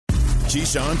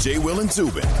Keyshawn, J. Will, and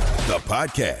Zubin, the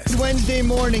podcast. Wednesday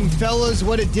morning, fellas,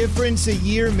 what a difference a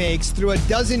year makes. Through a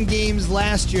dozen games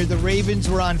last year, the Ravens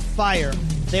were on fire.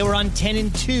 They were on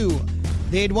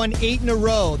 10-2. They had won 8 in a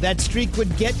row. That streak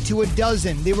would get to a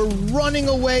dozen. They were running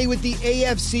away with the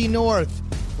AFC North.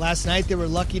 Last night, they were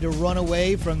lucky to run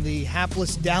away from the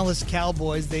hapless Dallas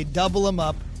Cowboys. They double them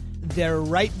up. They're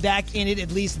right back in it,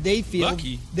 at least they feel.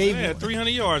 Lucky. They had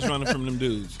 300 yards running from them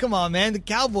dudes. Come on, man. The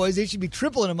Cowboys, they should be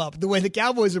tripling them up the way the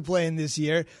Cowboys are playing this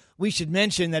year. We should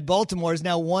mention that Baltimore has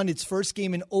now won its first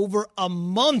game in over a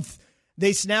month.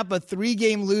 They snap a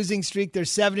 3-game losing streak. They're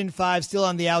 7-5, still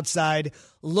on the outside.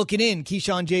 Looking in.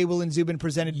 Keyshawn, J. Will, and Zubin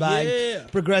presented by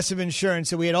Progressive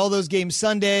Insurance. So we had all those games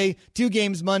Sunday, 2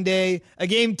 games Monday, a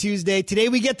game Tuesday. Today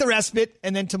we get the respite,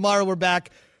 and then tomorrow we're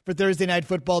back for Thursday Night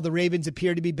Football. The Ravens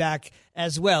appear to be back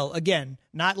as well. Again,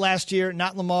 not last year,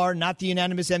 not Lamar, not the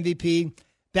unanimous MVP.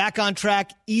 Back on track,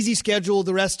 easy schedule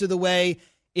the rest of the way.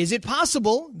 Is it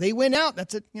possible they win out?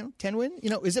 That's a 10 win.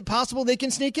 Is it possible they can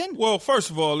sneak in? Well,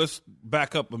 first of all, let's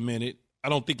back up a minute. I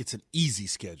don't think it's an easy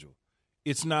schedule.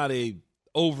 It's not a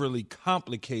overly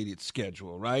complicated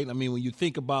schedule, right? I mean, when you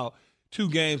think about 2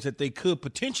 games that they could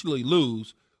potentially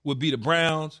lose, would be the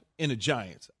Browns and the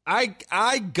Giants.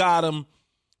 I got them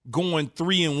going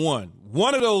 3-1.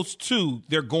 One of those 2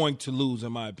 they're going to lose,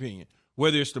 in my opinion,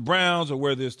 whether it's the Browns or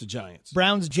whether it's the Giants.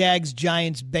 Browns, Jags,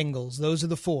 Giants, Bengals. Those are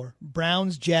the 4.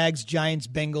 Browns, Jags, Giants,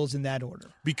 Bengals in that order.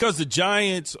 Because the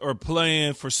Giants are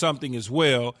playing for something as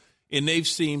well, and they've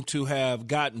seemed to have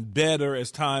gotten better as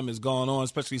time has gone on,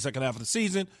 especially second half of the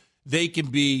season, they can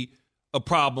be a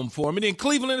problem for them. And then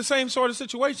Cleveland in the same sort of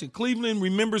situation. Cleveland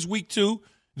remembers week 2.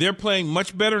 They're playing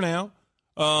much better now.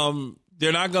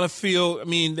 They're not going to feel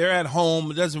 – they're at home.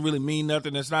 It doesn't really mean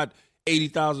nothing. It's not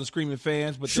 80,000 screaming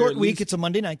fans. But short week, it's a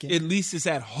Monday night game. At least it's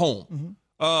at home.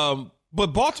 Mm-hmm. But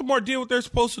Baltimore did what they're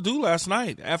supposed to do last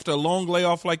night. After a long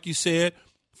layoff, like you said,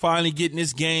 finally getting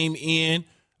this game in.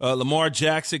 Lamar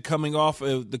Jackson coming off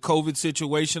of the COVID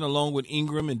situation along with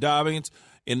Ingram and Dobbins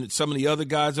and some of the other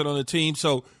guys that are on the team.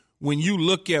 So when you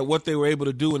look at what they were able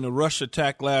to do in the rush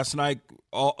attack last night,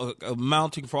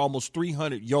 amounting for almost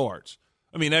 300 yards,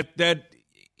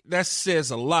 that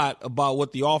says a lot about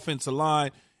what the offensive line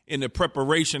and the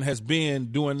preparation has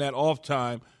been during that off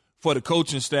time for the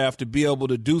coaching staff to be able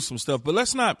to do some stuff. But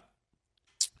let's not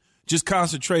just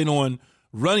concentrate on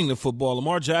running the football.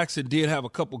 Lamar Jackson did have a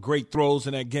couple great throws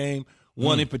in that game,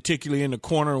 one in particular in the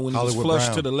corner when he was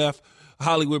flushed to the left,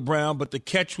 Hollywood Brown. But the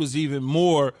catch was even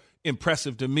more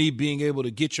impressive to me, being able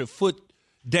to get your foot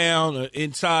down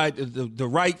inside the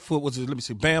right foot.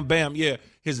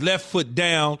 His left foot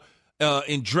down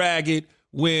and drag it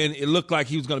when it looked like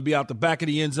he was going to be out the back of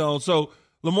the end zone. So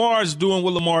Lamar is doing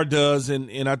what Lamar does,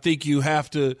 and I think you have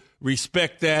to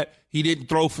respect that. He didn't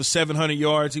throw for 700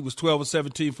 yards. He was 12 of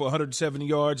 17 for 170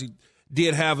 yards. He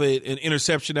did have an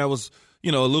interception that was, a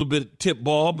little bit tip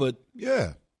ball, but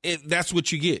that's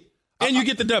what you get. And you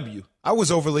get the W. I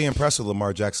was overly impressed with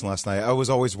Lamar Jackson last night. I was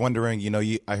always wondering,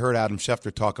 I heard Adam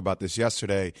Schefter talk about this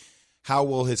yesterday. How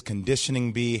will his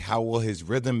conditioning be? How will his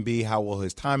rhythm be? How will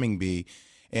his timing be?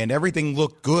 And everything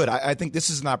looked good. I think this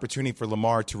is an opportunity for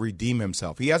Lamar to redeem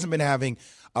himself. He hasn't been having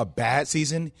a bad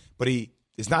season, but he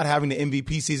is not having the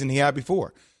MVP season he had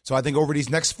before. So I think over these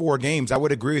next 4 games, I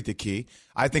would agree with the Key.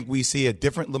 I think we see a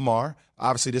different Lamar.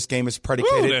 Obviously, this game is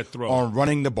predicated on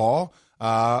running the ball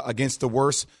against the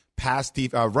worst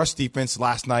rush defense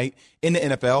last night in the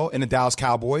NFL, in the Dallas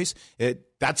Cowboys.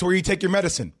 That's where you take your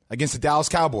medicine, against the Dallas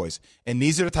Cowboys. And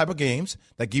these are the type of games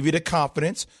that give you the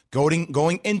confidence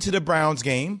going into the Browns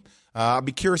game. I'll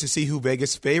be curious to see who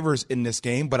Vegas favors in this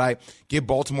game, but I give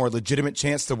Baltimore a legitimate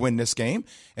chance to win this game.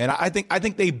 And I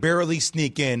think they barely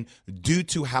sneak in due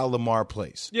to how Lamar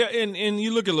plays. Yeah, and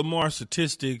you look at Lamar's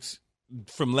statistics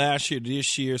from last year to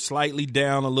this year, slightly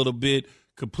down a little bit.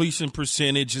 Completion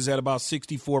percentage is at about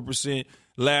 64%.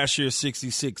 Last year,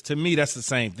 66%. To me, that's the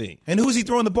same thing. And who's he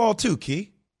throwing the ball to,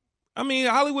 Key?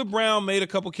 Hollywood Brown made a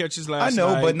couple catches last night.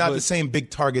 I know, but not the same big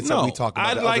targets that we talk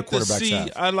about. Other quarterbacks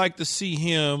have. I'd like to see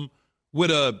him with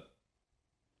a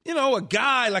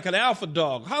guy like an alpha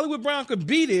dog. Hollywood Brown could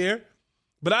be there,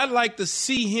 but I'd like to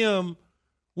see him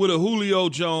with a Julio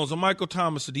Jones, a Michael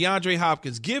Thomas, a DeAndre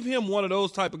Hopkins. Give him one of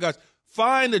those type of guys.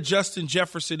 Find a Justin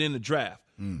Jefferson in the draft.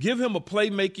 Give him a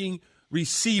playmaking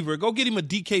receiver. Go get him a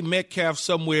DK Metcalf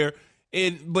somewhere.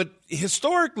 But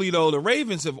historically, though, the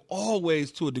Ravens have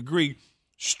always, to a degree,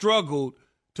 struggled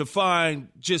to find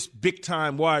just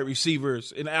big-time wide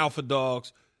receivers and alpha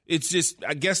dogs. It's just,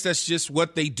 I guess that's just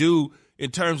what they do in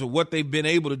terms of what they've been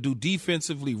able to do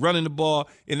defensively, running the ball,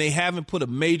 and they haven't put a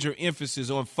major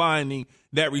emphasis on finding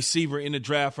that receiver in the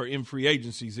draft or in free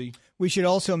agency, Z. We should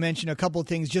also mention a couple of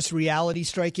things, just reality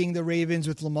striking the Ravens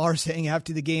with Lamar saying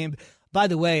after the game, by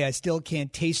the way, I still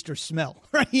can't taste or smell.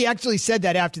 He actually said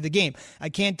that after the game. I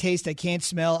can't taste, I can't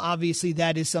smell. Obviously,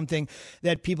 that is something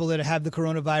that people that have the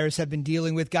coronavirus have been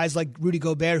dealing with. Guys like Rudy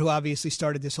Gobert, who obviously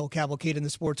started this whole cavalcade in the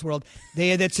sports world, they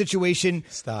had that situation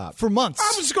for months.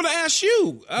 I was just going to ask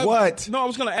you. What? No, I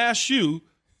was going to ask you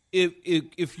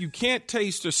if you can't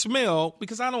taste or smell,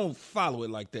 because I don't follow it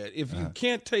like that. If you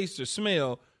can't taste or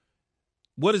smell,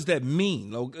 what does that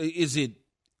mean?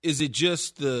 Is it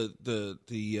just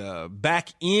the back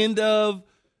end of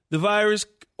the virus,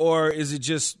 or is it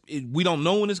just we don't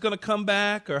know when it's going to come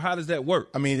back, or how does that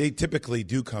work? I mean, they typically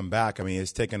do come back. I mean,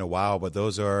 it's taken a while, but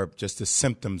those are just the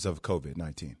symptoms of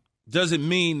COVID-19. Doesn't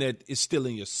mean that it's still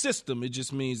in your system. It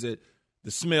just means that the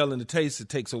smell and the taste, it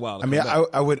takes a while to come back.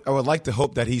 I would like to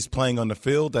hope that he's playing on the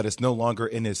field, that it's no longer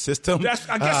in his system. I guess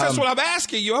that's what I'm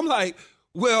asking you. I'm like,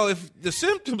 well, if the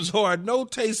symptoms are no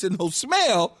taste and no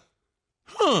smell,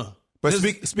 But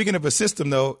speaking of a system,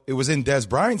 though, it was in Dez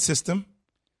Bryant's system,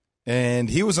 and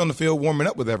he was on the field warming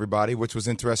up with everybody, which was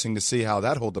interesting to see how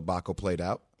that whole debacle played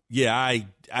out. Yeah,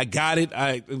 I got it.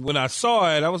 When I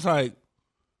saw it, I was like,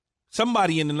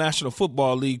 somebody in the National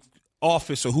Football League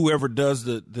office or whoever does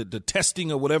the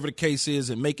testing or whatever the case is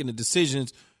and making the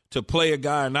decisions to play a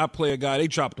guy or not play a guy, they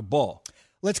dropped the ball.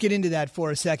 Let's get into that for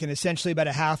a second. Essentially, about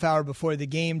a half hour before the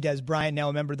game, Dez Bryant, now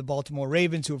a member of the Baltimore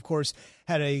Ravens, who, of course,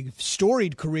 had a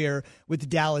storied career with the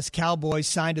Dallas Cowboys,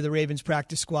 signed to the Ravens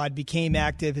practice squad, became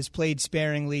active, has played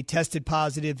sparingly, tested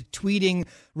positive, tweeting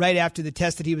right after the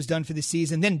test that he was done for the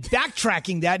season, then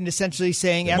backtracking that and essentially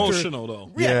saying emotional,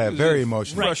 though. Yeah, very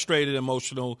emotional. Frustrated,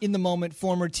 emotional. In the moment,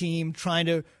 former team, trying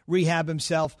to rehab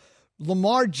himself.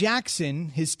 Lamar Jackson,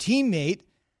 his teammate,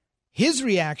 his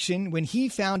reaction when he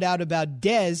found out about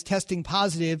Dez testing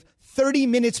positive 30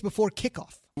 minutes before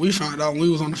kickoff. We found out when we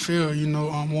was on the field,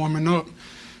 warming up,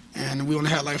 and we only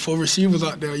had like 4 receivers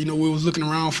out there. We was looking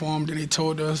around for him. Then they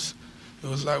told us it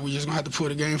was like we just going to have to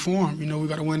put a game for him. We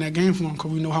got to win that game for him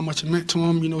because we know how much it meant to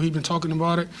him. He's been talking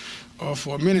about it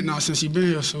for a minute now since he's been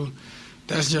here. So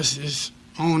that's just,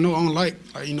 I don't know. I don't like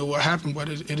what happened, but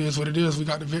it is what it is. We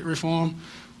got the victory for him.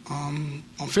 I'm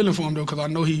feeling for him, though, because I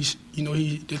know he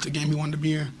did the game he wanted to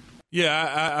be in.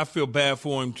 Yeah, I feel bad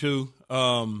for him, too,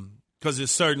 because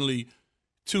it's certainly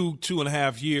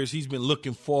 2.5 years he's been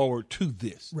looking forward to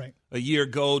this. Right. A year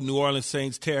ago, New Orleans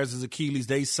Saints tears his Achilles.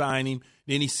 They sign him.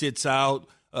 Then he sits out,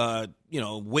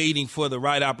 waiting for the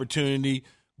right opportunity.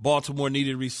 Baltimore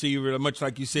needed a receiver. Much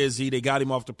like you said, Z, they got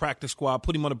him off the practice squad,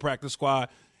 put him on the practice squad,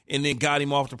 and then got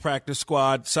him off the practice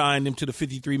squad, signed him to the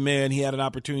 53-man. He had an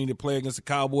opportunity to play against the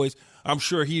Cowboys. I'm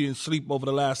sure he didn't sleep over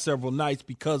the last several nights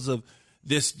because of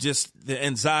this, just the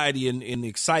anxiety and the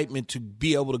excitement to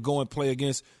be able to go and play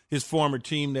against his former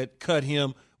team that cut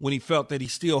him when he felt that he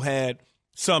still had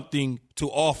something to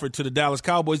offer to the Dallas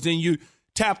Cowboys. Then you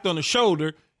tapped on the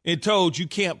shoulder and told you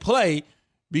can't play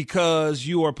because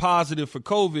you are positive for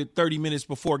COVID 30 minutes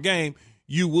before game.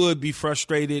 You would be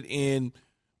frustrated and,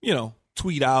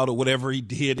 tweet out or whatever he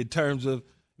did in terms of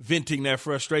venting that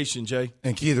frustration, Jay.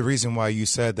 And Key, the reason why you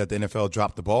said that the NFL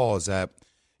dropped the ball is that,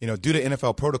 due to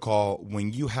NFL protocol,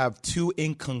 when you have 2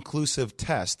 inconclusive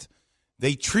tests,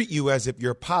 they treat you as if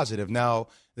you're positive. Now,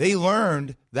 they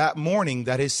learned that morning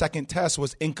that his second test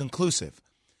was inconclusive.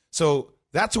 So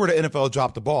that's where the NFL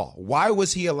dropped the ball. Why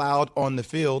was he allowed on the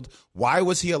field? Why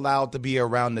was he allowed to be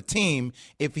around the team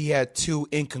if he had 2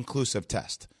 inconclusive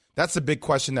tests? That's the big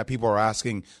question that people are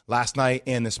asking last night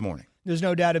and this morning. There's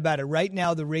no doubt about it. Right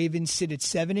now, the Ravens sit at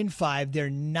 7-5. They're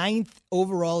 9th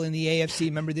overall in the AFC.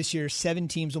 Remember, this year, 7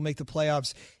 teams will make the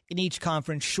playoffs in each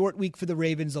conference. Short week for the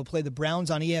Ravens. They'll play the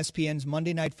Browns on ESPN's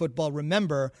Monday Night Football.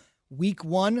 Remember, week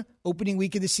 1, opening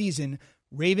week of the season,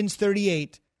 Ravens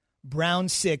 38,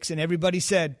 Browns 6. And everybody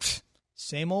said,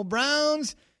 same old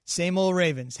Browns, same old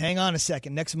Ravens. Hang on a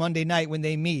second. Next Monday night when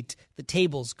they meet, the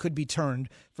tables could be turned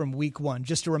from week 1.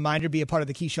 Just a reminder, be a part of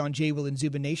the Keyshawn, J. Will, and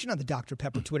Zubin Nation on the Dr.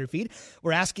 Pepper Twitter feed.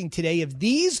 We're asking today of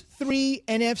these 3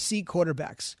 NFC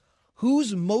quarterbacks,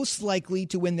 who's most likely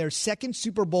to win their second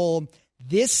Super Bowl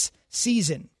this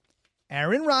season?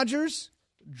 Aaron Rodgers,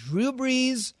 Drew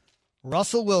Brees,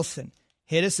 Russell Wilson.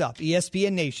 Hit us up,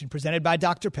 ESPN Nation, presented by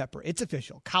Dr. Pepper. It's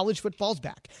official. College football's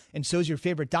back, and so's your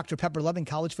favorite Dr. Pepper-loving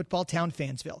college football town,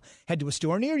 Fansville. Head to a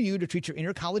store near you to treat your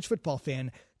inner college football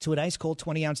fan to an ice-cold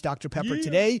 20-ounce Dr. Pepper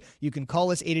today. You can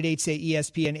call us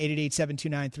 888-SAY-ESPN,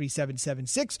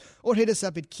 888-729-3776, or hit us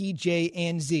up at Key, J,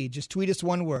 and Z. Just tweet us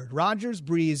one word, Rodgers,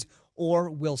 Brees, or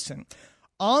Wilson.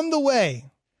 on the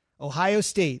way. Ohio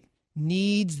State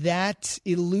needs that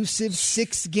elusive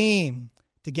sixth game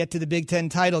to get to the Big Ten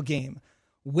title game.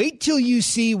 Wait till you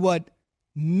see what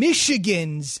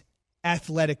Michigan's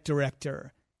athletic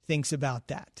director thinks about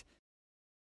that.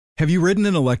 Have you ridden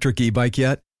an electric e-bike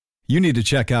yet? You need to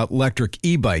check out Electric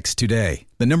E-Bikes today,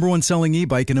 the #1 selling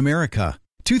e-bike in America.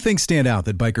 Two things stand out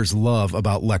that bikers love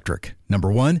about Electric.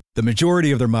 Number one, the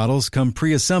majority of their models come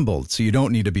pre-assembled, so you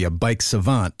don't need to be a bike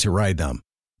savant to ride them.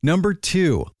 Number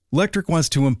two, Electric wants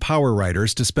to empower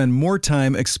riders to spend more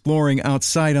time exploring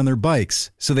outside on their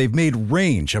bikes, so they've made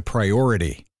range a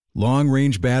priority.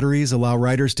 Long-range batteries allow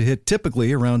riders to hit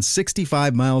typically around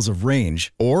 65 miles of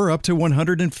range, or up to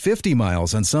 150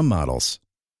 miles on some models.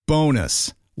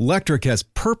 Bonus, Electric has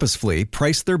purposefully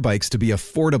priced their bikes to be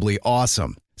affordably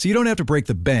awesome, so you don't have to break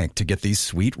the bank to get these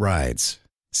sweet rides.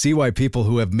 See why people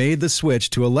who have made the switch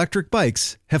to electric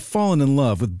bikes have fallen in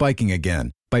love with biking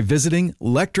again by visiting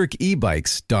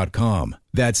electricebikes.com.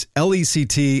 That's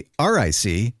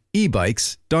LECTRIC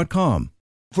ebikes.com.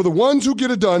 For the ones who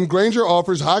get it done, Grainger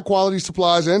offers high-quality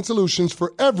supplies and solutions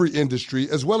for every industry,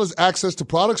 as well as access to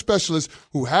product specialists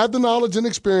who have the knowledge and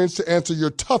experience to answer your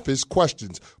toughest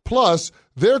questions. Plus,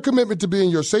 their commitment to being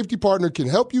your safety partner can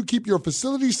help you keep your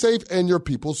facility safe and your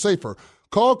people safer.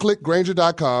 Call, click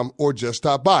Grainger.com, or just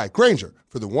stop by. Grainger,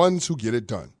 for the ones who get it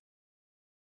done.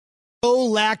 No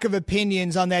lack of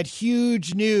opinions on that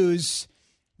huge news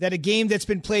that a game that's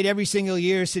been played every single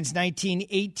year since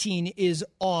 1918 is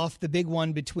off, the big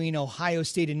one between Ohio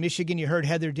State and Michigan. You heard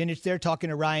Heather Dinich there talking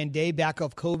to Ryan Day, back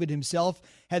off COVID himself.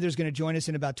 Heather's going to join us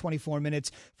in about 24 minutes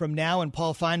from now, and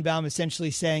Paul Feinbaum essentially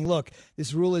saying, look,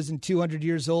 this rule isn't 200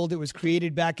 years old. It was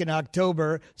created back in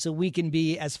October, so we can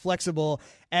be as flexible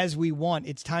as we want.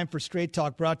 It's time for Straight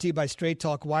Talk, brought to you by Straight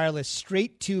Talk Wireless,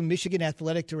 straight to Michigan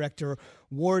Athletic Director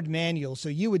Ward Manuel. So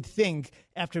you would think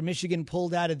after Michigan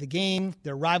pulled out of the game,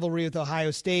 their rivalry with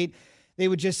Ohio State, they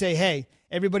would just say, hey,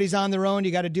 everybody's on their own.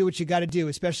 You got to do what you got to do,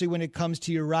 especially when it comes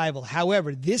to your rival.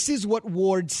 However, this is what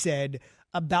Ward said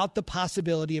about the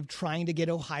possibility of trying to get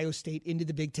Ohio State into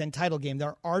the Big Ten title game,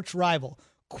 their arch rival.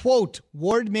 Quote,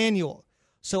 Ward Manuel.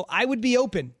 So I would be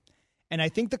open, and I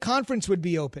think the conference would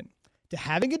be open, to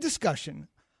having a discussion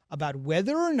about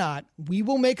whether or not we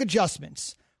will make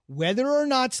adjustments, whether or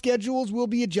not schedules will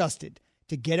be adjusted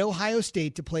to get Ohio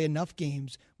State to play enough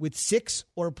games with 6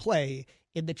 or play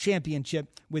in the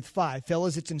championship with 5.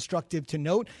 Fellas, it's instructive to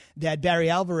note that Barry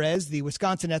Alvarez, the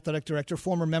Wisconsin athletic director,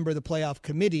 former member of the playoff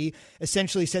committee,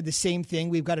 essentially said the same thing.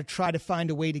 We've got to try to find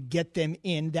a way to get them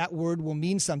in. That word will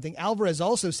mean something. Alvarez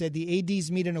also said the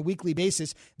ADs meet on a weekly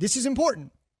basis. This is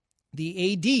important.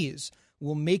 The ADs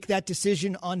will make that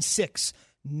decision on 6,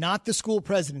 not the school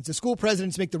presidents. The school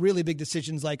presidents make the really big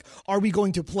decisions like, are we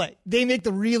going to play? They make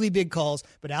the really big calls.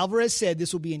 But Alvarez said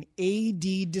this will be an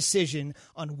AD decision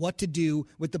on what to do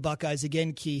with the Buckeyes.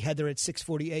 Again, Key, Heather at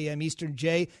 6:40 a.m. Eastern.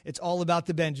 Jay, it's all about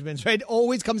the Benjamins, right? It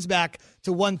always comes back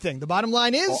to one thing. The bottom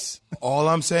line is? All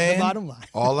I'm saying, the bottom line.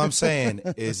 all I'm saying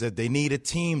is that they need a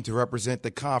team to represent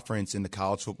the conference in the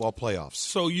college football playoffs.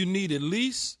 So you need at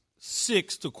least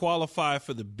 6 to qualify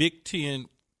for the Big Ten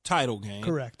title game.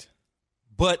 Correct.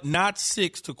 But not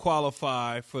 6 to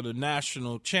qualify for the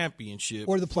national championship.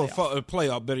 Or the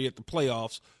playoff. Better yet, the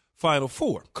playoffs, Final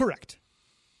Four. Correct.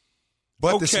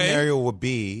 But the scenario would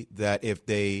be that if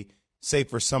they say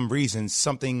for some reason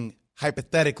something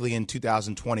hypothetically in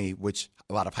 2020, which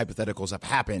a lot of hypotheticals have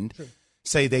happened,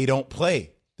 say they don't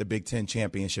play the Big Ten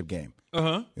championship game.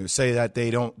 Say that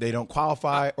they don't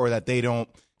qualify, or that they don't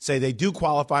say they do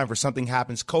qualify and for something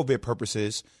happens, COVID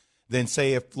purposes, then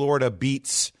say if Florida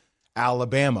beats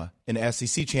Alabama in the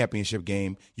SEC championship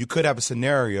game, you could have a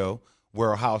scenario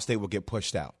where Ohio State will get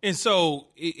pushed out. And so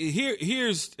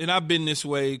here's, and I've been this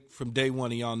way from day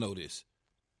one, and y'all know this.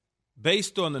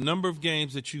 Based on the number of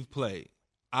games that you've played,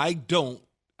 I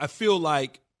feel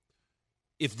like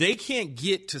if they can't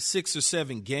get to 6 or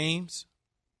 7 games,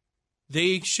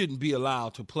 they shouldn't be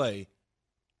allowed to play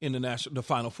in the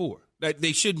Final Four.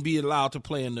 They shouldn't be allowed to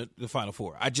play in the Final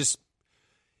Four.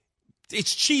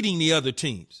 It's cheating the other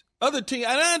teams. And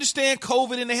I understand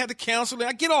COVID and they had to cancel it.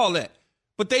 I get all that.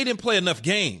 But they didn't play enough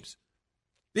games.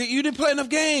 You didn't play enough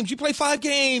games. You played 5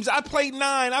 games. I played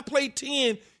 9. I played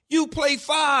 10. You played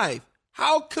 5.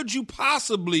 How could you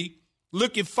possibly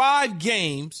look at 5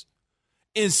 games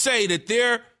and say that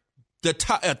they're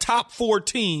a top 4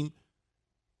 team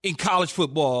in college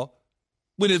football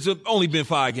when it's only been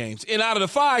 5 games? And out of the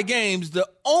 5 games, the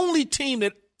only team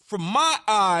that, from my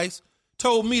eyes,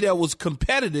 told me that was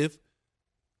competitive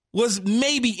was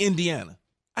maybe Indiana.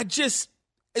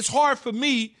 It's hard for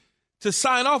me to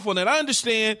sign off on that. I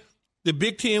understand The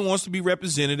Big Ten wants to be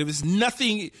representative. It's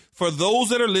nothing, for those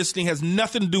that are listening, has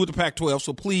nothing to do with the Pac-12.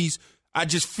 So please, I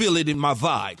just feel it in my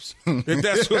vibes.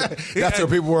 That's where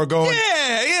people were going.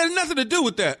 Yeah, it has nothing to do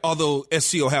with that. Although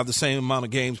SC will have the same amount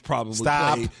of games probably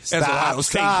played as Ohio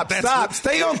State. Stop.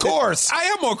 Stay on course. I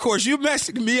am on course. You're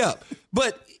messing me up.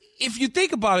 But if you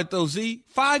think about it, though, Z,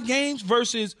 5 games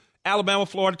versus Alabama,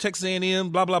 Florida, Texas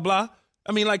A&M, blah, blah, blah.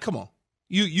 I mean, like, come on.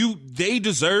 They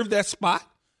deserve that spot.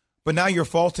 But now you're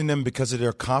faulting them because of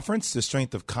their conference, the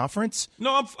strength of conference?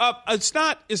 No, it's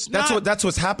not. That's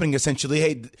what's happening, essentially.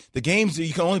 Hey, the games,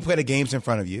 you can only play the games in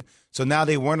front of you. So now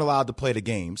they weren't allowed to play the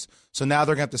games. So now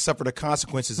they're going to have to suffer the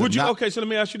consequences. Okay, so let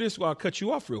me ask you this while I cut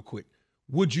you off real quick.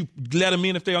 Would you let them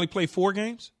in if they only play 4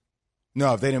 games?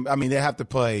 No, if they didn't. I mean, they have to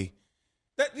play.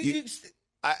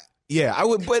 I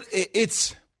would, but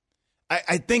it's.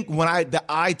 I think when the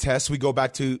eye test, we go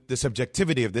back to the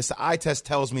subjectivity of this. The eye test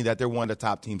tells me that they're one of the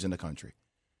top teams in the country.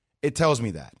 It tells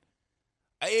me that.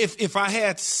 If I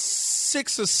had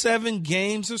 6 or 7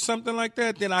 games or something like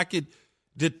that, then I could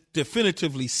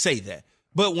definitively say that.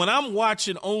 But when I'm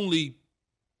watching only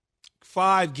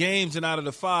 5 games, and out of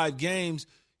the 5 games,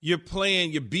 you're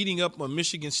beating up on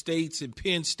Michigan States and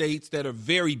Penn States that are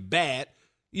very bad.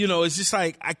 You know, it's just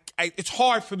like it's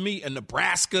hard for me, and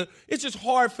Nebraska, it's just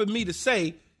hard for me to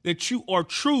say that you are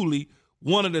truly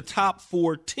one of the top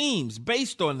 4 teams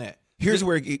based on that. Here's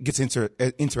where it gets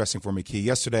interesting for me, Key.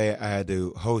 Yesterday, I had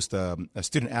to host a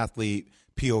student-athlete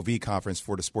POV conference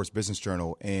for the Sports Business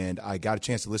Journal, and I got a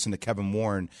chance to listen to Kevin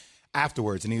Warren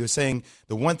afterwards, and he was saying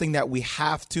the one thing that we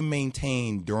have to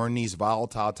maintain during these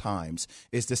volatile times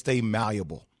is to stay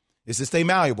malleable.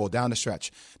 Down the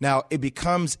stretch. Now, it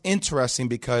becomes interesting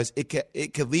because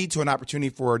it could lead to an opportunity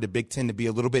for the Big Ten to be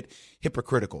a little bit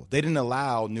hypocritical. They didn't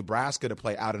allow Nebraska to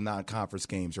play out of non-conference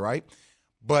games, right?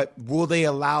 But will they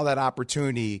allow that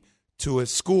opportunity to a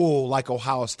school like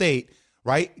Ohio State,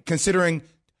 right? Considering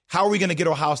how are we going to get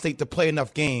Ohio State to play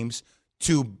enough games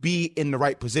to be in the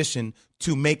right position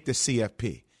to make the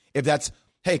CFP? If that's,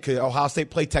 hey, could Ohio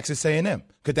State play Texas A&M?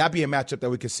 Could that be a matchup that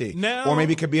we could see? No. Or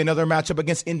maybe it could be another matchup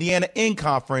against Indiana in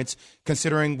conference,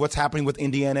 considering what's happening with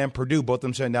Indiana and Purdue, both of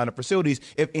them shutting down the facilities,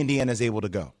 if Indiana is able to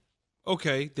go.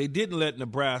 Okay, they didn't let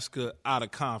Nebraska out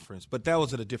of conference, but that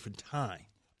was at a different time.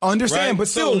 Understand, right? But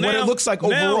still, what it looks like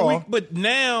overall. But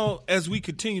now, as we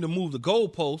continue to move the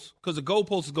goalposts, because the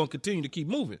goalpost is going to continue to keep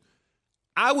moving,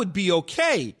 I would be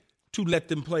okay to let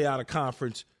them play out of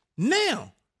conference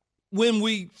now. When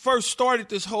we first started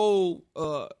this whole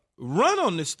run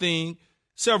on this thing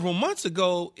several months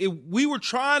ago, we were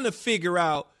trying to figure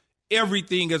out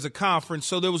everything as a conference.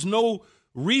 So there was no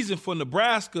reason for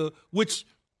Nebraska, which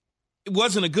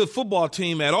wasn't a good football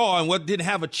team at all and didn't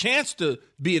have a chance to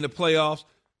be in the playoffs,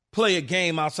 play a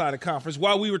game outside of conference.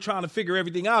 While we were trying to figure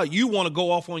everything out, you want to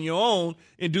go off on your own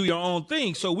and do your own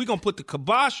thing. So we're going to put the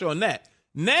kibosh on that.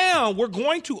 Now we're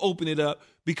going to open it up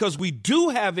because we do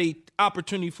have a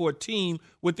opportunity for a team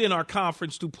within our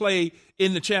conference to play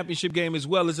in the championship game as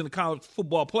well as in the college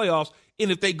football playoffs.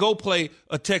 And if they go play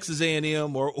a Texas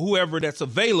A&M or whoever that's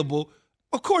available,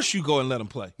 of course you go and let them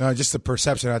play. No, just the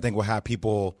perception I think will have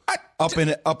people up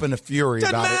in a fury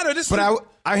about matter. it. This but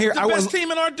I hear the best team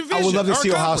in our division. I would love to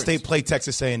see Ohio conference. State play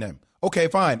Texas A&M. Okay,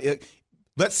 fine.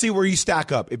 Let's see where you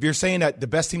stack up. If you're saying that the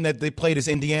best team that they played is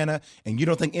Indiana, and you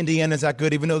don't think Indiana's that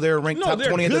good, even though they're ranked top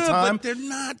 20 good, at the time, but they're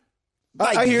not.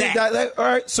 I hear that. All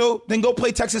right, so then go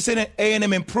play Texas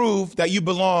A&M and prove that you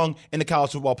belong in the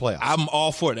college football playoffs. I'm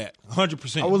all for that,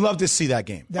 100%. I would love to see that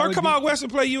game. Or come out west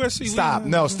and play USC. Stop.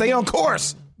 No, stay on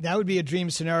course. That would be a dream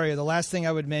scenario. The last thing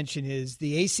I would mention is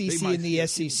the ACC and the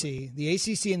SEC. The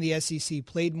ACC and the SEC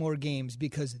played more games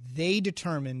because they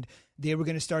determined they were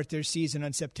going to start their season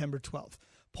on September 12th.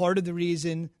 Part of the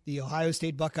reason the Ohio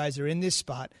State Buckeyes are in this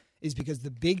spot is because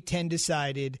the Big Ten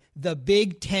decided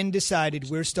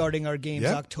we're starting our games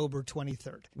October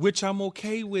 23rd. Which I'm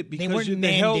okay with because they weren't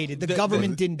mandated. The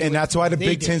government didn't do it. And that's why the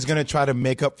Big Ten's going to try to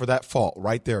make up for that fault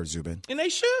right there, Zubin. And they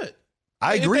should.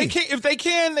 I agree. If they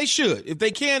can, they should. If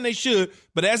they can, they should.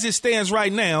 But as it stands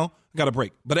right now, I got a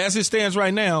break. But as it stands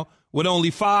right now, with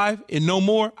only 5 and no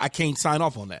more, I can't sign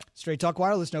off on that. Straight Talk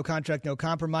Wireless, no contract, no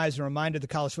compromise. A reminder, the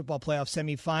college football playoff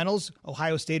semifinals,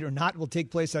 Ohio State or not, will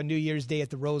take place on New Year's Day at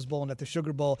the Rose Bowl and at the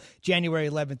Sugar Bowl, January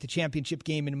 11th, the championship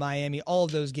game in Miami. All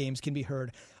of those games can be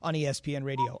heard on ESPN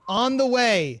Radio. On the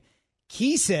way,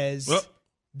 Key says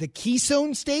the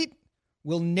Keystone State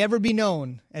will never be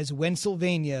known as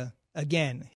Pennsylvania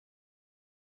again.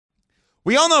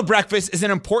 We all know breakfast is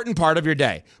an important part of your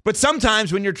day, but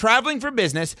sometimes when you're traveling for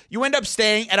business, you end up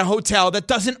staying at a hotel that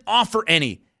doesn't offer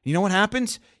any. You know what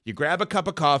happens? You grab a cup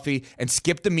of coffee and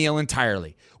skip the meal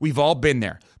entirely. We've all been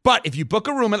there. But if you book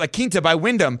a room at La Quinta by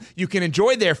Wyndham, you can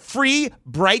enjoy their free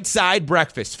Bright Side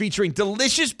breakfast featuring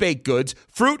delicious baked goods,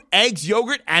 fruit, eggs,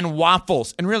 yogurt, and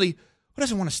waffles. And really, who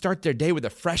doesn't want to start their day with a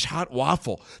fresh, hot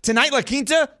waffle? Tonight, La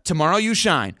Quinta, tomorrow you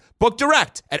shine. Book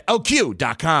direct at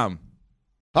lq.com.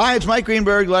 Hi, it's Mike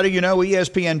Greenberg letting you know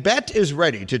ESPN Bet is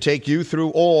ready to take you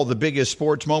through all the biggest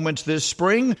sports moments this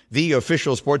spring. The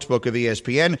official sportsbook of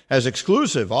ESPN has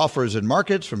exclusive offers and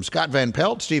markets from Scott Van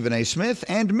Pelt, Stephen A. Smith,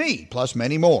 and me, plus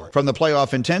many more. From the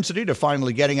playoff intensity to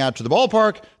finally getting out to the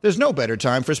ballpark, there's no better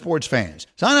time for sports fans.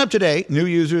 Sign up today. New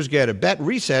users get a bet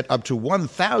reset up to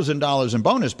 $1,000 in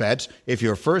bonus bets if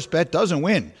your first bet doesn't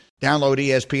win. Download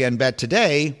ESPN Bet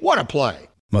today. What a play.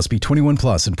 Must be 21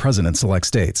 plus and present in select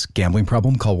states. Gambling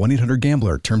problem? Call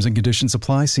 1-800-GAMBLER. Terms and conditions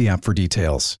apply. See app for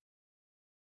details.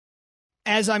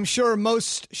 As I'm sure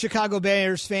most Chicago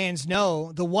Bears fans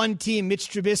know, the one team Mitch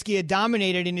Trubisky had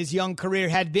dominated in his young career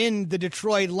had been the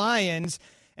Detroit Lions.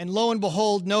 And lo and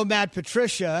behold, no Matt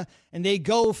Patricia. And they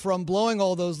go from blowing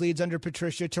all those leads under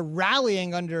Patricia to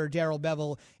rallying under Darrell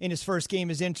Bevell in his first game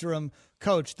as interim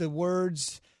coach. The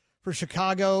words for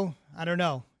Chicago, I don't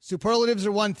know. Superlatives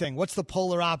are one thing. What's the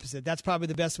polar opposite? That's probably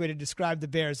the best way to describe the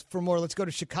Bears. For more, let's go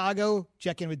to Chicago.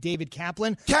 Check in with David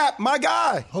Kaplan. Cap, my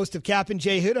guy. Host of Cap and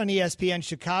Jay Hood on ESPN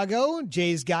Chicago.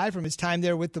 Jay's guy from his time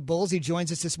there with the Bulls. He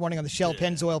joins us this morning on the Shell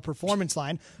Pennzoil Performance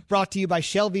Line, brought to you by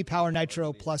Shell V-Power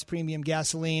Nitro Plus Premium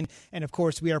Gasoline. And, of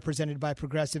course, we are presented by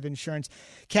Progressive Insurance.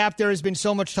 Cap, there has been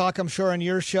so much talk, I'm sure, on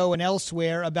your show and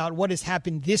elsewhere about what has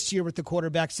happened this year with the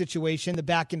quarterback situation, the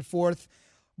back and forth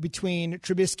between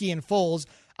Trubisky and Foles.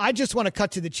 I just want to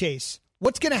cut to the chase.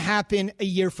 What's going to happen a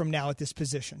year from now at this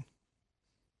position?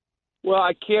 Well,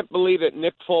 I can't believe that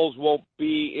Nick Foles won't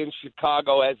be in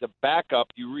Chicago as a backup.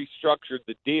 You restructured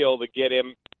the deal to get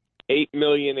him $8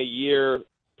 million a year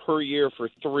per year for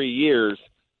 3 years.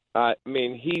 I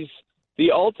mean, he's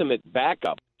the ultimate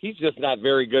backup. He's just not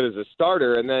very good as a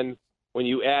starter. And then when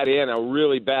you add in a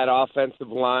really bad offensive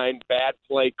line, bad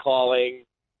play calling,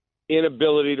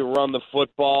 inability to run the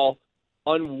football,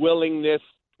 unwillingness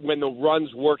when the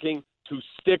run's working to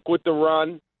stick with the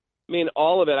run. I mean,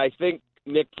 all of it. I think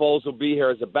Nick Foles will be here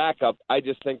as a backup. I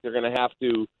just think they're going to have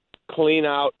to clean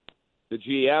out the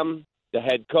GM, the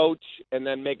head coach, and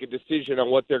then make a decision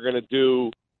on what they're going to do,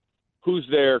 who's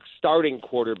their starting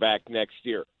quarterback next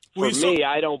year. For me,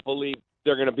 I don't believe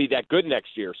they're going to be that good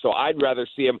next year, so I'd rather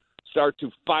see them start to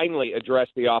finally address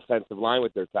the offensive line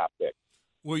with their top pick.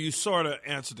 Well, you sort of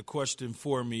answered the question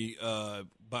for me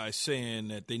by saying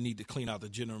that they need to clean out the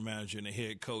general manager and the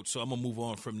head coach. So I'm going to move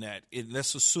on from that.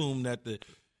 Let's assume that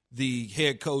the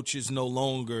head coach is no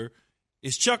longer –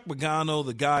 is Chuck Pagano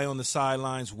the guy on the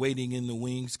sidelines waiting in the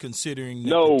wings, considering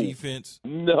that the defense?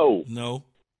 No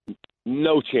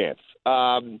chance.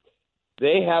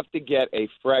 They have to get a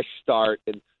fresh start.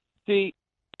 And see,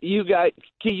 you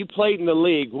played in the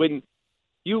league. When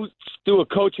you do a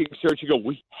coaching search, you go,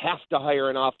 we have to hire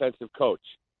an offensive coach.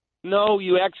 No,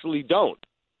 you actually don't.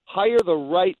 Hire the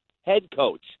right head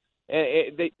coach.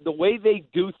 The way they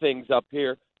do things up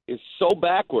here is so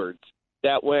backwards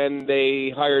that when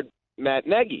they hired Matt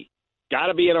Nagy, got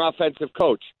to be an offensive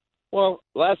coach. Well,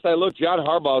 last I looked, John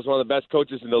Harbaugh is one of the best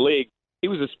coaches in the league. He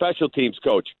was a special teams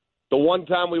coach. The one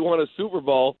time we won a Super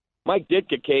Bowl, Mike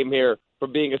Ditka came here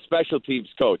from being a special teams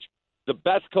coach. The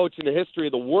best coach in the history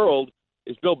of the world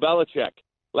is Bill Belichick.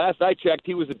 Last I checked,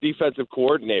 he was a defensive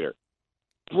coordinator.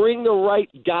 Bring the right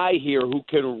guy here who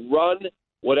can run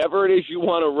whatever it is you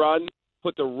want to run,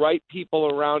 put the right people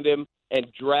around him, and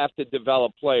draft and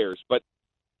develop players. But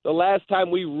the last time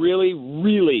we really,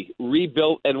 really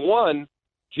rebuilt and won,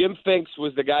 Jim Finks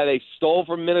was the guy they stole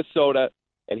from Minnesota,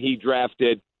 and he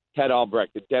drafted Ted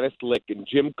Albrecht and Dennis Lick and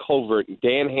Jim Covert and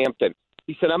Dan Hampton.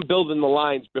 He said, I'm building the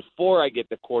lines before I get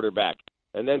the quarterback.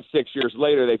 And then 6 years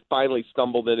later, they finally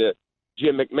stumbled into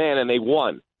Jim McMahon, and they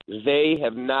won. They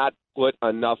have not put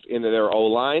enough into their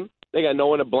O-line. They got no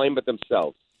one to blame but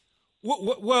themselves.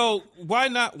 Well, why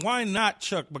not? Why not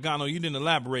Chuck Pagano? You didn't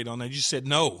elaborate on that. You said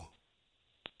no.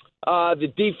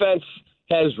 The defense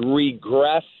has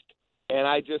regressed, and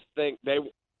I just think this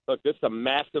is a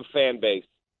massive fan base.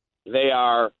 They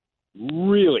are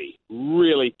really,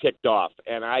 really ticked off,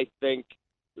 and I think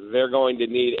they're going to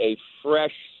need a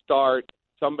fresh start,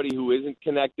 somebody who isn't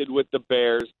connected with the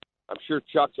Bears. I'm sure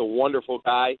Chuck's a wonderful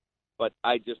guy, but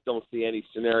I just don't see any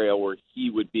scenario where he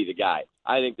would be the guy.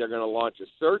 I think they're going to launch a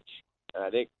search, and I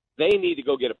think they need to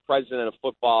go get a president of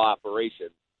football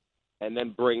operations and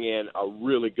then bring in a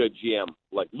really good GM.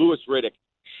 Like Louis Riddick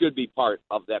should be part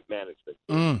of that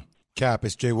management. Cap,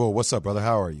 it's Jay Will. What's up, brother?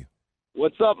 How are you?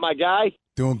 What's up, my guy?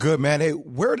 Doing good, man. Hey,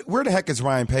 where the heck is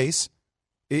Ryan Pace?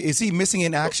 Is he missing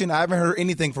in action? I haven't heard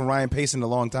anything from Ryan Pace in a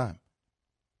long time.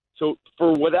 So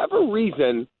for whatever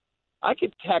reason, I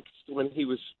could text when he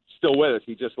was still with us.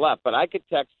 He just left. But I could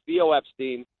text Theo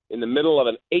Epstein in the middle of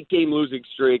an 8-game losing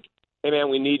streak. Hey, man,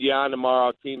 we need you on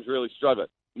tomorrow. Team's really struggling.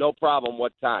 No problem.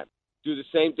 What time? Do the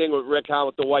same thing with Rick Hahn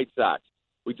with the White Sox.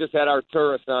 We just had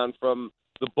Arturis on from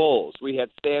the Bulls. We had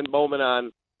Stan Bowman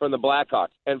on from the Blackhawks.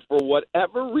 And for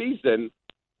whatever reason,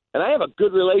 and I have a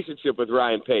good relationship with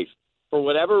Ryan Pace, for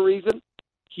whatever reason,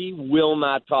 he will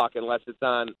not talk unless it's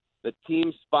on the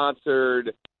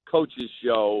team-sponsored coaches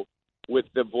show with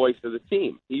the voice of the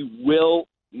team. He will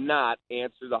not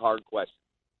answer the hard questions.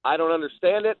 I don't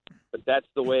understand it, but that's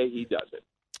the way he does it.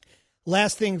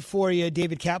 Last thing for you,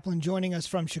 David Kaplan joining us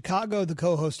from Chicago, the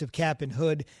co-host of Cap and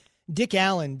Hood. Dick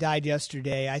Allen died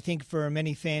yesterday. I think for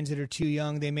many fans that are too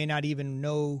young, they may not even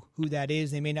know who that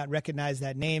is. They may not recognize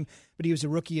that name, but he was a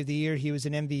Rookie of the Year. He was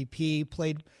an MVP,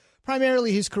 played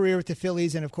primarily his career with the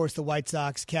Phillies and, of course, the White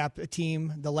Sox, Cap, a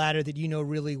team, the latter that you know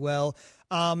really well.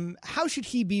 How should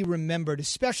he be remembered,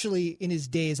 especially in his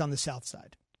days on the South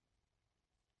Side?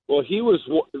 Well,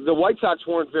 the White Sox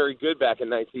weren't very good back in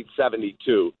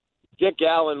 1972. Dick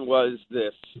Allen was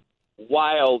this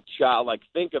wild child. Like,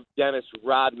 think of Dennis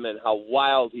Rodman, how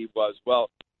wild he was.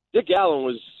 Well, Dick Allen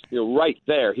was right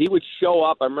there. He would show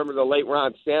up. I remember the late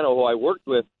Ron Santo, who I worked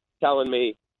with, telling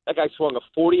me that guy swung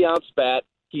a 40-ounce bat.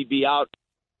 He'd be out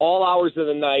all hours of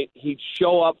the night. He'd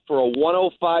show up for a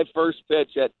 105 first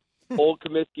pitch at Old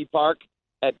Comiskey Park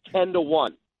at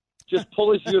 10-1. Just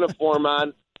pull his uniform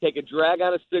on, take a drag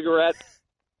on a cigarette,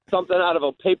 something out of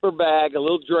a paper bag, a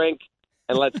little drink,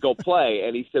 and let's go play.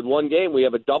 And he said, one game, we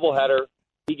have a doubleheader.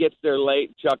 He gets there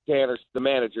late. Chuck Tanner, the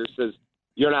manager, says,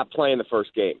 you're not playing the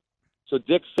first game. So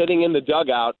Dick's sitting in the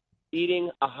dugout eating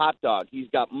a hot dog. He's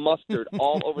got mustard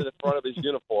all over the front of his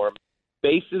uniform.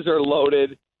 Bases are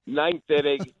loaded. Ninth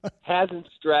inning. Hasn't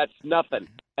stretched. Nothing.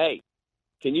 Hey,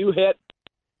 can you hit?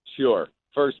 Sure.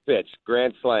 First pitch.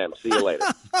 Grand slam. See you later.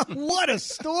 What a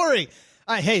story.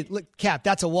 Hey, look, Cap,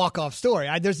 that's a walk-off story.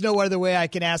 There's no other way I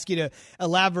can ask you to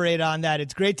elaborate on that.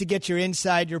 It's great to get your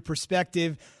insight, your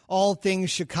perspective, all things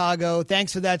Chicago.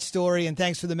 Thanks for that story, and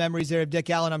thanks for the memories there of Dick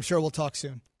Allen. I'm sure we'll talk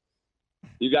soon.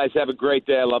 You guys have a great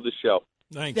day. I love the show.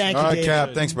 Thank you, all right, David.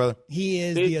 Cap. Thanks, brother. He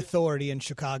is the authority in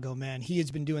Chicago, man. He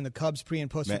has been doing the Cubs pre and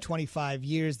post for 25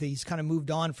 years. He's kind of moved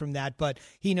on from that, but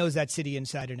he knows that city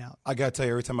inside and out. I got to tell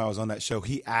you, every time I was on that show,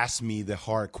 he asked me the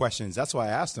hard questions. That's why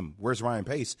I asked him, where's Ryan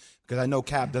Pace? Because I know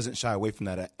Cap doesn't shy away from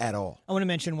that at all. I want to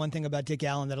mention one thing about Dick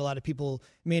Allen that a lot of people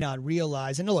may not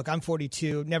realize. And look, I'm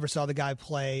 42, never saw the guy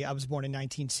play. I was born in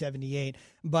 1978,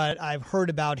 but I've heard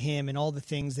about him and all the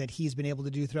things that he's been able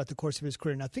to do throughout the course of his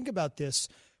career. Now, think about this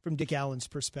from Dick Allen's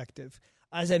perspective.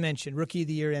 As I mentioned, Rookie of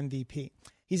the Year MVP.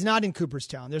 He's not in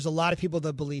Cooperstown. There's a lot of people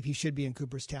that believe he should be in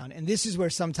Cooperstown. And this is where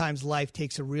sometimes life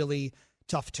takes a really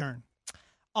tough turn.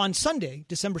 On Sunday,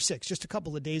 December 6th, just a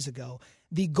couple of days ago,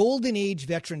 the Golden Age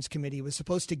Veterans Committee was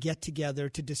supposed to get together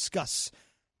to discuss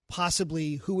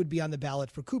possibly who would be on the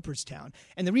ballot for Cooperstown.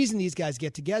 And the reason these guys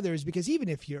get together is because even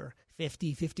if you're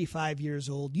 50, 55 years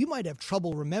old, you might have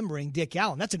trouble remembering Dick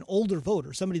Allen. That's an older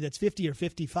voter, somebody that's 50 or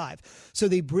 55. So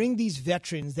they bring these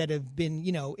veterans that have been,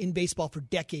 in baseball for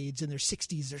decades, in their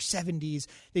 60s, their 70s.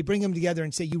 They bring them together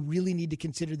and say, you really need to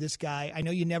consider this guy. I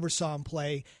know you never saw him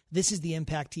play. This is the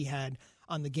impact he had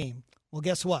on the game. Well,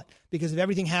 guess what? Because of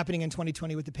everything happening in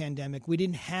 2020 with the pandemic, we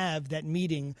didn't have that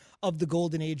meeting of the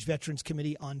Golden Age Veterans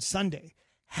Committee on Sunday.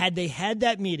 Had they had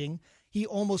that meeting, he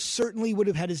almost certainly would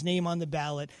have had his name on the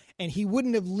ballot, and he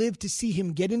wouldn't have lived to see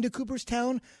him get into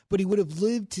Cooperstown, but he would have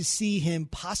lived to see him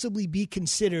possibly be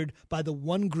considered by the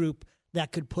one group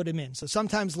that could put him in. So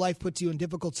sometimes life puts you in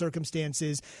difficult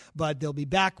circumstances, but they'll be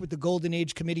back with the Golden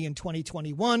Age Committee in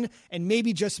 2021, and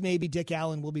maybe, just maybe, Dick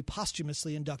Allen will be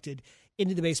posthumously inducted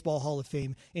into the Baseball Hall of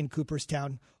Fame in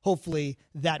Cooperstown. Hopefully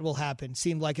that will happen.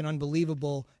 Seemed like an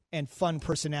unbelievable and fun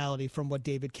personality from what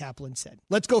David Kaplan said.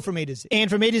 Let's go from A to Z.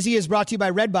 And from A to Z is brought to you by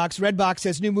Redbox. Redbox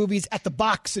has new movies at the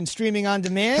box and streaming on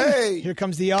demand. Hey! Here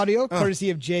comes the audio,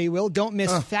 courtesy of Jay Will. Don't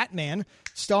miss Fat Man,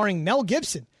 starring Mel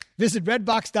Gibson. Visit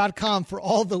redbox.com for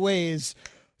all the ways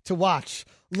to watch.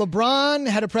 LeBron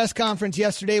had a press conference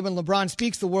yesterday. When LeBron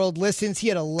speaks, the world listens. He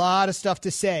had a lot of stuff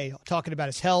to say, talking about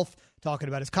his health, talking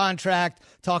about his contract,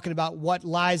 talking about what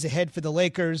lies ahead for the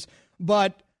Lakers.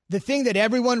 But the thing that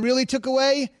everyone really took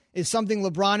away is something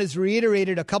LeBron has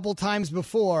reiterated a couple times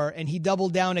before, and he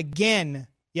doubled down again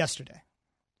yesterday.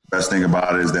 Best thing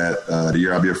about it is that the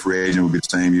year I'll be a free agent will be the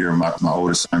same year my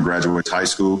oldest son graduates high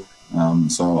school.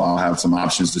 So I'll have some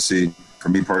options to see For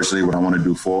me personally, what I want to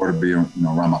do forward to be,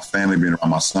 around my family, being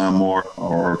around my son more,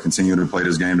 or continue to play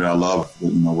this game that I love,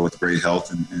 with great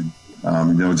health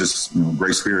and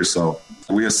great spirits. So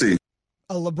we'll see.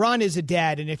 LeBron is a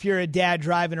dad, and if you're a dad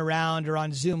driving around or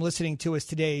on Zoom listening to us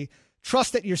today,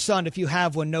 trust that your son, if you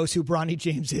have one, knows who Bronny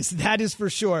James is. That is for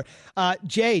sure.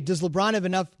 Jay, does LeBron have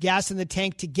enough gas in the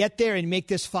tank to get there and make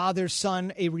this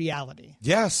father-son a reality?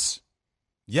 Yes.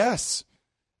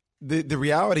 The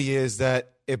reality is that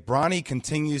if Bronny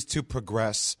continues to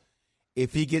progress,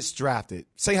 if he gets drafted,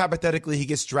 say hypothetically he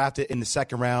gets drafted in the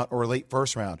second round or late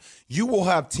first round, you will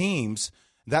have teams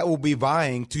that will be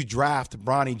vying to draft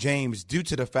Bronny James due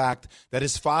to the fact that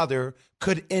his father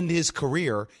could end his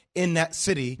career in that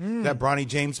city that Bronny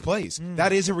James plays.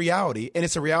 That is a reality, and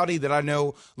it's a reality that I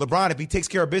know LeBron, if he takes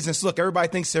care of business, look, everybody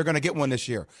thinks they're going to get one this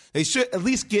year. They should at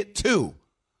least get two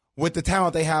with the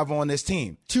talent they have on this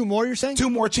team. Two more, you're saying? Two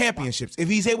more championships. If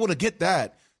he's able to get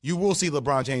that, you will see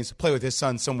LeBron James play with his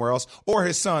son somewhere else, or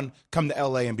his son come to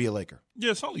L.A. and be a Laker.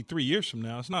 Yeah, it's only 3 years from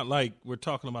now. It's not like we're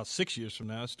talking about 6 years from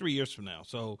now. It's 3 years from now.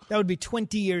 So that would be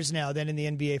 20 years now then in the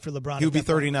NBA for LeBron. He would be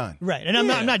 39. Right. And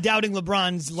I'm not doubting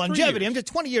LeBron's longevity. I'm just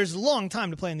 20 years is a long time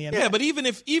to play in the NBA. Yeah, but even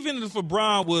if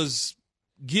LeBron was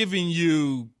giving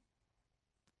you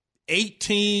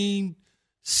 18,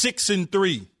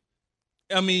 6-3,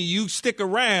 I mean, you stick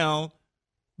around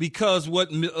because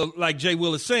like Jay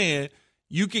Will is saying,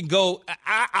 you can go.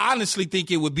 I honestly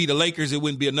think it would be the Lakers. It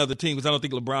wouldn't be another team because I don't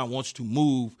think LeBron wants to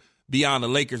move beyond the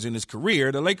Lakers in his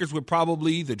career. The Lakers would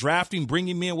probably either draft him, bring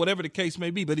him in, whatever the case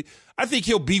may be. But I think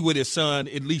he'll be with his son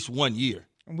at least 1 year.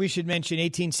 We should mention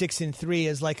 18-6-3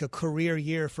 is like a career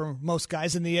year for most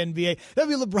guys in the NBA. That'd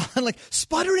be LeBron like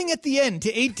sputtering at the end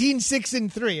to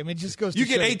 18-6-3. I mean, it just goes to you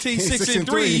get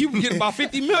 18-6-3, you can get about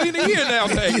 $50 million a year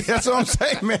nowadays. That's what I'm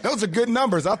saying, man. Those are good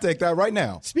numbers. I'll take that right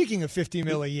now. Speaking of $50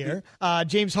 million a year,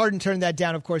 James Harden turned that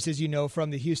down, of course, as you know, from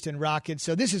the Houston Rockets.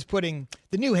 So this is putting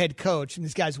the new head coach, and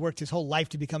this guy's worked his whole life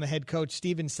to become a head coach,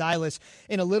 Stephen Silas,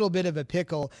 in a little bit of a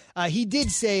pickle. He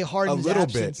did say Harden's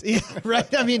absence. Yeah,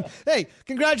 right. I mean, hey,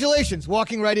 congratulations,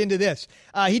 walking right into this.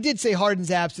 He did say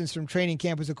Harden's absence from training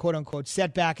camp was a quote-unquote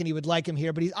setback, and he would like him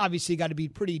here, but he's obviously got to be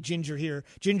pretty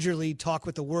gingerly talk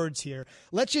with the words here.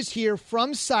 Let's just hear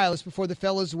from Silas before the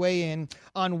fellas weigh in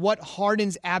on what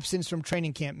Harden's absence from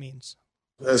training camp means.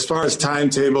 As far as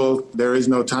timetable, there is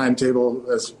no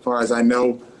timetable as far as I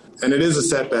know, and it is a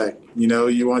setback. You know,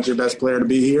 you want your best player to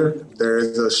be here. There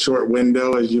is a short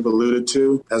window, as you've alluded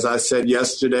to. As I said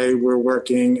yesterday, we're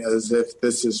working as if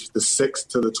this is the 6th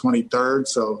to the 23rd,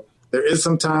 so there is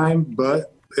some time,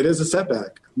 but it is a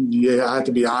setback. Yeah, I have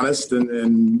to be honest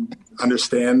and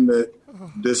understand that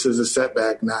this is a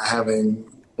setback, not having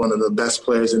one of the best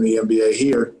players in the NBA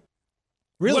here.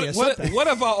 Really? What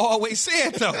have I always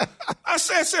said, though? I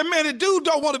said, man, the dude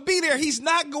don't want to be there. He's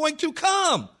not going to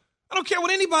come. I don't care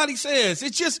what anybody says.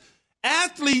 It's just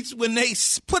athletes, when they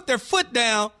put their foot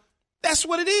down, that's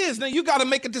what it is. Now, you got to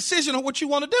make a decision on what you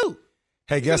want to do.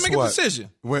 Hey, guess make what? A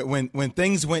decision. When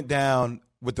things went down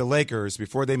with the Lakers,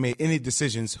 before they made any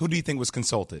decisions, who do you think was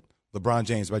consulted? LeBron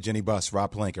James by Jenny Buss,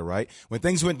 Rob Pelinka, right? When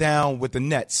things went down with the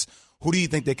Nets, who do you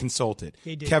think they consulted?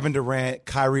 Kevin Durant,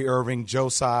 Kyrie Irving, Joe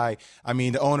Tsai. I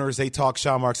mean, the owners, they talk.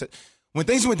 Sean Marks. When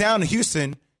things went down in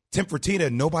Houston, Tim Fertitta,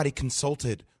 nobody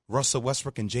consulted Russell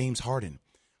Westbrook and James Harden.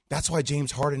 That's why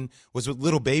James Harden was with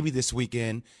Little Baby this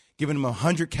weekend, giving him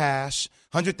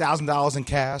 $100,000 in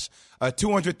cash, a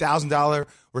 $200,000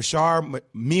 Rashard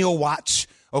meal watch,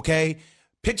 okay?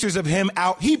 Pictures of him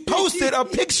out. He posted a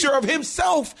picture of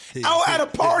himself out at a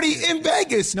party in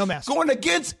Vegas. No mask. Going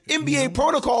against NBA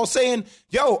protocol saying,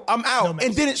 yo, I'm out,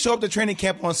 and didn't show up to training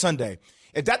camp on Sunday.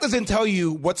 If that doesn't tell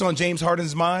you what's on James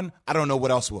Harden's mind, I don't know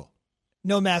what else will.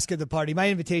 No mask at the party. My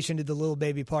invitation to the Little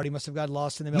Baby party must have got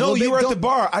lost in the mail. No, you were at the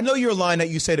bar. I know your line that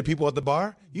you say to people at the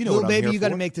bar. You know Little what I'm Baby, here you got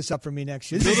to for. make this up for me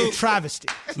next year. This is a travesty.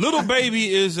 Little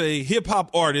Baby is a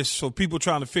hip-hop artist, so people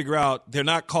trying to figure out, they're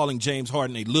not calling James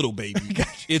Harden a little baby.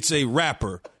 It's a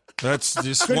rapper. That's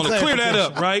just want to clear that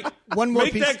up, right? One more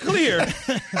Make piece. that clear.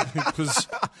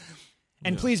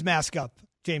 And please mask up,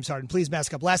 James Harden. Please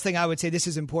mask up. Last thing I would say, this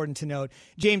is important to note.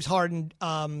 James Harden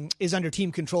is under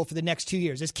team control for the next 2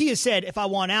 years. As Kia said, if I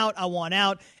want out, I want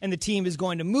out, and the team is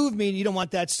going to move me. You don't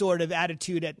want that sort of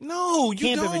attitude at no, you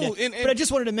camp every don't. day. But I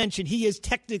just wanted to mention he is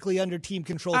technically under team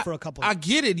control for a couple of I years.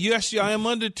 get it. Yes, I am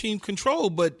under team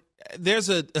control, but there's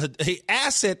a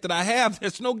asset that I have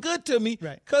that's no good to me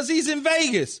because he's in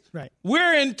Vegas. Right.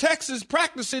 We're in Texas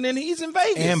practicing, and he's in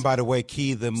Vegas. And by the way,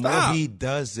 Key, the more he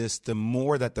does this, the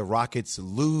more that the Rockets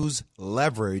lose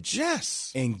leverage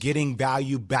in getting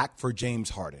value back for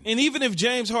James Harden. And even if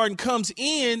James Harden comes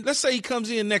in, let's say he comes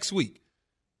in next week,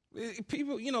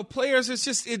 people, players, it's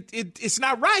just it's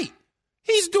not right.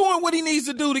 He's doing what he needs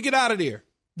to do to get out of there.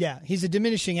 Yeah, he's a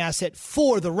diminishing asset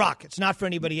for the Rockets, not for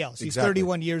anybody else. He's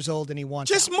 31 years old and he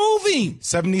wants just move him.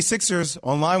 76ers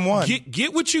on line one.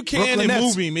 Get what you can Brooklyn and Nets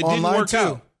move him. It on didn't line work two.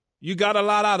 out. You got a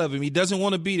lot out of him. He doesn't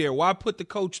want to be there. Why put the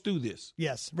coach through this?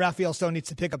 Yes, Raphael Stone needs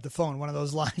to pick up the phone, one of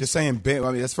those lines. Just saying,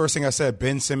 that's the first thing I said.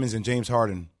 Ben Simmons and James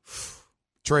Harden.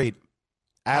 Trade.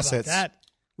 Assets. How about that?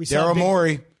 We saw Daryl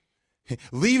Morey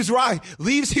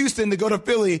leaves Houston to go to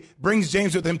Philly, brings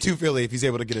James with him to Philly if he's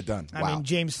able to get it done. I mean,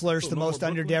 James flourished the most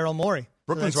under Daryl Morey.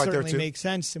 Brooklyn's so right that there, certainly too. Makes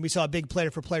sense. And we saw a big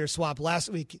player-for-player swap last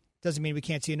week. Doesn't mean we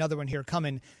can't see another one here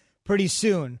coming pretty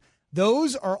soon.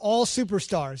 Those are all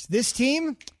superstars. This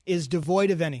team is devoid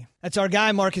of any. That's our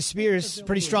guy, Marcus Spears.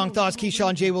 Pretty strong thoughts.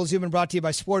 Keyshawn, J. Will, Zubin, brought to you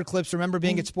by Sport Clips. Remember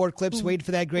being at Sport Clips, waiting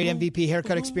for that great MVP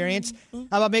haircut experience. How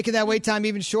about making that wait time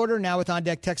even shorter? Now with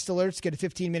on-deck text alerts, get a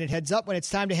 15-minute heads up when it's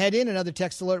time to head in. Another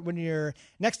text alert when you're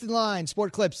next in line.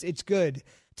 Sport Clips, it's good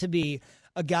to be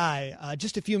a guy.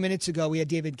 Just a few minutes ago, we had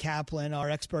David Kaplan, our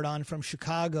expert, on from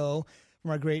Chicago,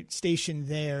 from our great station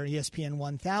there, ESPN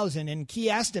 1000, and Key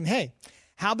asked him, hey,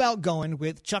 how about going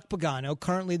with Chuck Pagano,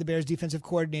 currently the Bears defensive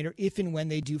coordinator, if and when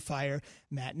they do fire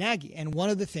Matt Nagy? And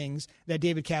one of the things that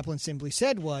David Kaplan simply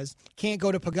said was, can't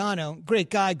go to Pagano,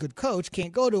 great guy, good coach,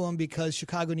 can't go to him because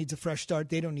Chicago needs a fresh start.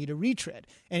 They don't need a retread.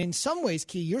 And in some ways,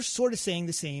 Key, you're sort of saying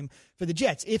the same for the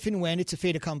Jets, if and when it's a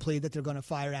fait accompli that they're going to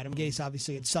fire Adam Gase,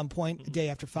 obviously, at some point, the day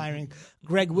after firing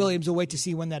Greg Williams. We'll wait to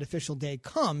see when that official day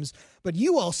comes. But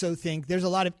you also think there's a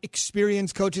lot of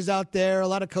experienced coaches out there, a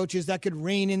lot of coaches that could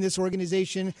reign in this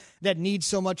organization that need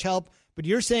so much help. But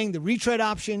you're saying the retread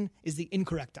option is the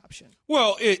incorrect option.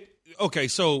 Well,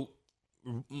 so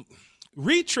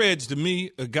retreads to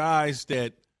me are guys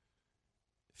that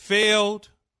failed,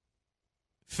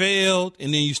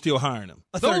 and then you still hiring them.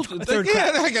 A third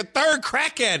crack. Like a third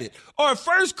crack at it. Or a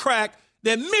first crack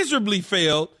that miserably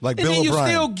failed. Like and Bill then O'Brien.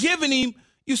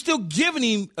 you're still giving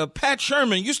him a Pat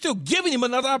Sherman. You're still giving him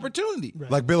another opportunity. Right.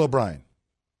 Like Bill O'Brien.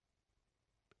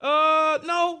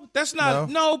 No, that's not.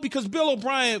 No, because Bill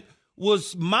O'Brien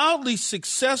was mildly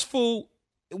successful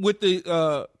with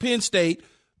the Penn State,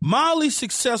 mildly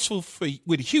successful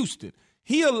with Houston.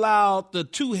 He allowed the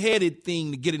two-headed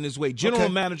thing to get in his way, general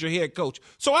manager, head coach.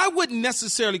 So I wouldn't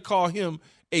necessarily call him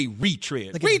a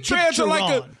retread. Like Retreads are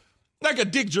like a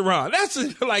Dick Geron. That's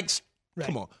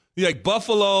come on. Like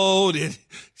Buffalo and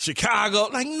Chicago.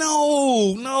 Like,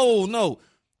 no.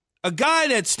 A guy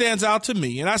that stands out to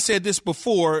me, and I said this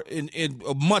before in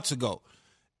months ago,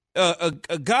 a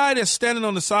guy that's standing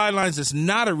on the sidelines that's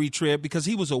not a retread because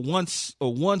he was a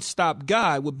one-stop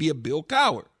guy would be a Bill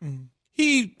Cowher. Mm-hmm.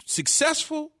 He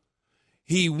successful.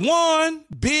 He won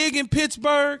big in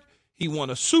Pittsburgh. He won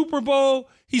a Super Bowl.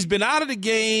 He's been out of the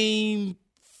game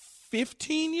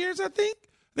 15 years, I think.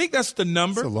 I think that's the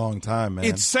number. It's a long time, man.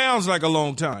 It sounds like a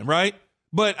long time, right?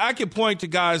 But I can point to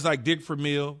guys like Dick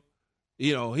Vermeil.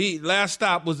 He last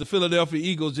stop was the Philadelphia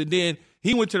Eagles, and then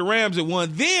he went to the Rams and won,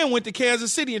 then went to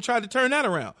Kansas City and tried to turn that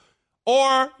around.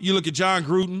 Or you look at John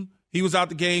Gruden. He was out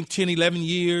the game 10, 11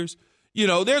 years. There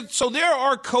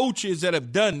are coaches that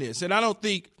have done this, and I don't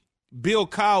think Bill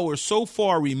Cowher is so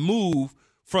far removed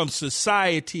from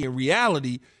society and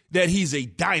reality that he's a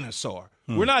dinosaur.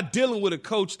 We're not dealing with a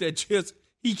coach that just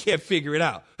he can't figure it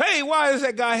out. Hey, why does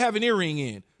that guy have an earring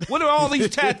in? What are all these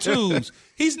tattoos?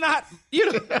 He's not,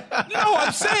 No,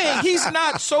 I'm saying he's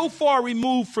not so far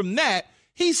removed from that.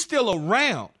 He's still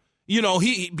around.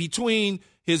 He between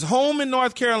his home in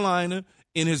North Carolina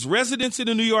and his residence in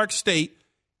the New York State,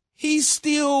 he's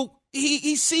still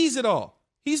he sees it all.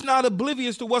 He's not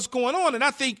oblivious to what's going on. And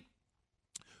I think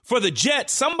for the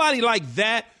Jets, somebody like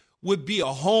that would be a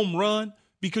home run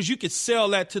because you could sell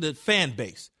that to the fan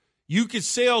base. You could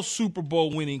sell Super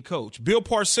Bowl winning coach. Bill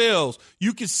Parcells,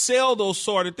 you could sell those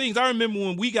sort of things. I remember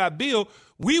when we got Bill,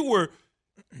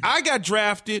 I got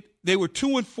drafted. They were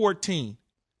 2-14.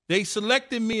 They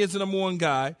selected me as the number one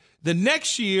guy. The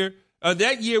next year,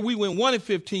 that year we went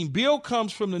 1-15. Bill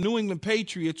comes from the New England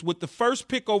Patriots with the first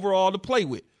pick overall to play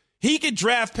with. He could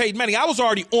draft Peyton Manning. I was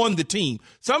already on the team.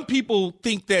 Some people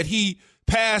think that he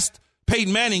passed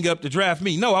Peyton Manning up to draft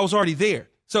me. No, I was already there.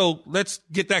 So let's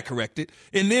get that corrected.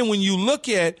 And then when you look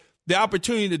at the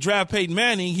opportunity to draft Peyton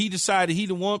Manning, he decided he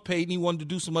didn't want Peyton. He wanted to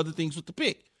do some other things with the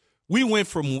pick. We went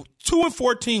from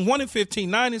 2-14, 1-15,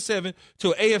 9-7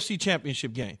 to an AFC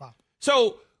Championship game. Wow.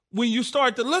 So when you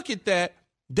start to look at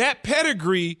that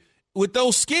pedigree with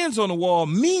those skins on the wall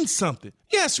means something.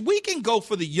 Yes, we can go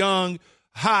for the young,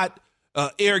 hot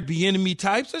Eric Bieniemy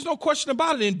types. There's no question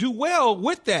about it, and do well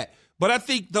with that. But I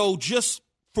think, though, just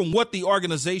from what the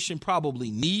organization probably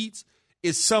needs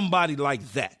is somebody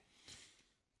like that.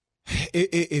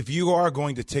 If you are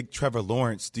going to take Trevor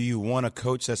Lawrence, do you want a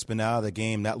coach that's been out of the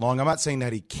game that long? I'm not saying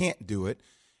that he can't do it,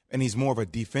 and he's more of a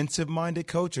defensive-minded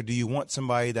coach, or do you want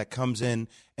somebody that comes in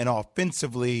and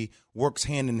offensively works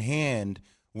hand-in-hand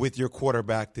with your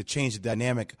quarterback to change the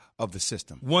dynamic of the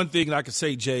system? One thing I can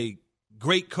say, Jay,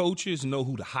 great coaches know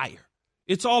who to hire.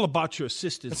 It's all about your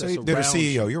assistants that's around they're the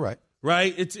CEO, you, you're right.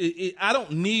 Right? I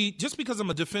don't need – just because I'm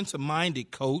a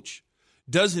defensive-minded coach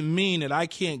doesn't mean that I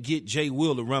can't get Jay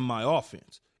Will to run my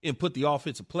offense and put the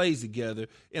offensive plays together,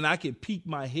 and I can peek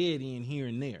my head in here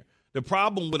and there. The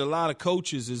problem with a lot of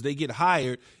coaches is they get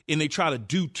hired and they try to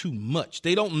do too much.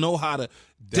 They don't know how to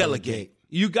delegate.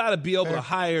 You got to be able to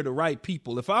hire the right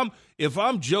people. If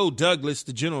I'm Joe Douglas,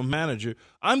 the general manager,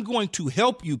 I'm going to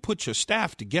help you put your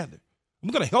staff together. I'm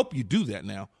going to help you do that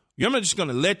now. I'm not just going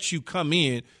to let you come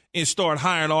in and start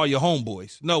hiring all your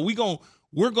homeboys. No,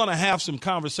 we're going to have some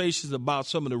conversations about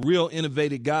some of the real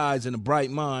innovative guys and the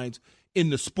bright minds in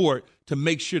the sport to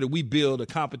make sure that we build a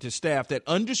competent staff that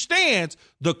understands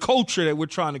the culture that we're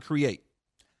trying to create.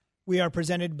 We are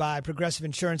presented by Progressive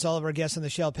Insurance. All of our guests on the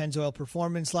Shell Pennzoil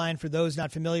Performance Line. For those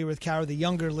not familiar with Cowher, the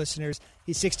younger listeners,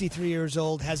 he's 63 years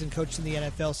old, hasn't coached in the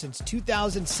NFL since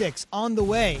 2006. On the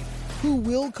way, who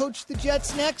will coach the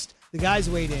Jets next? The guys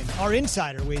weighed in. Our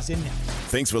insider weighs in next.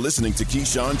 Thanks for listening to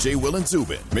Keyshawn, J. Will, and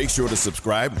Zubin. Make sure to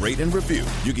subscribe, rate, and review.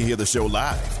 You can hear the show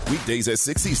live weekdays at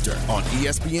 6 Eastern on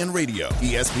ESPN Radio,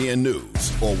 ESPN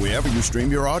News, or wherever you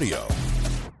stream your audio.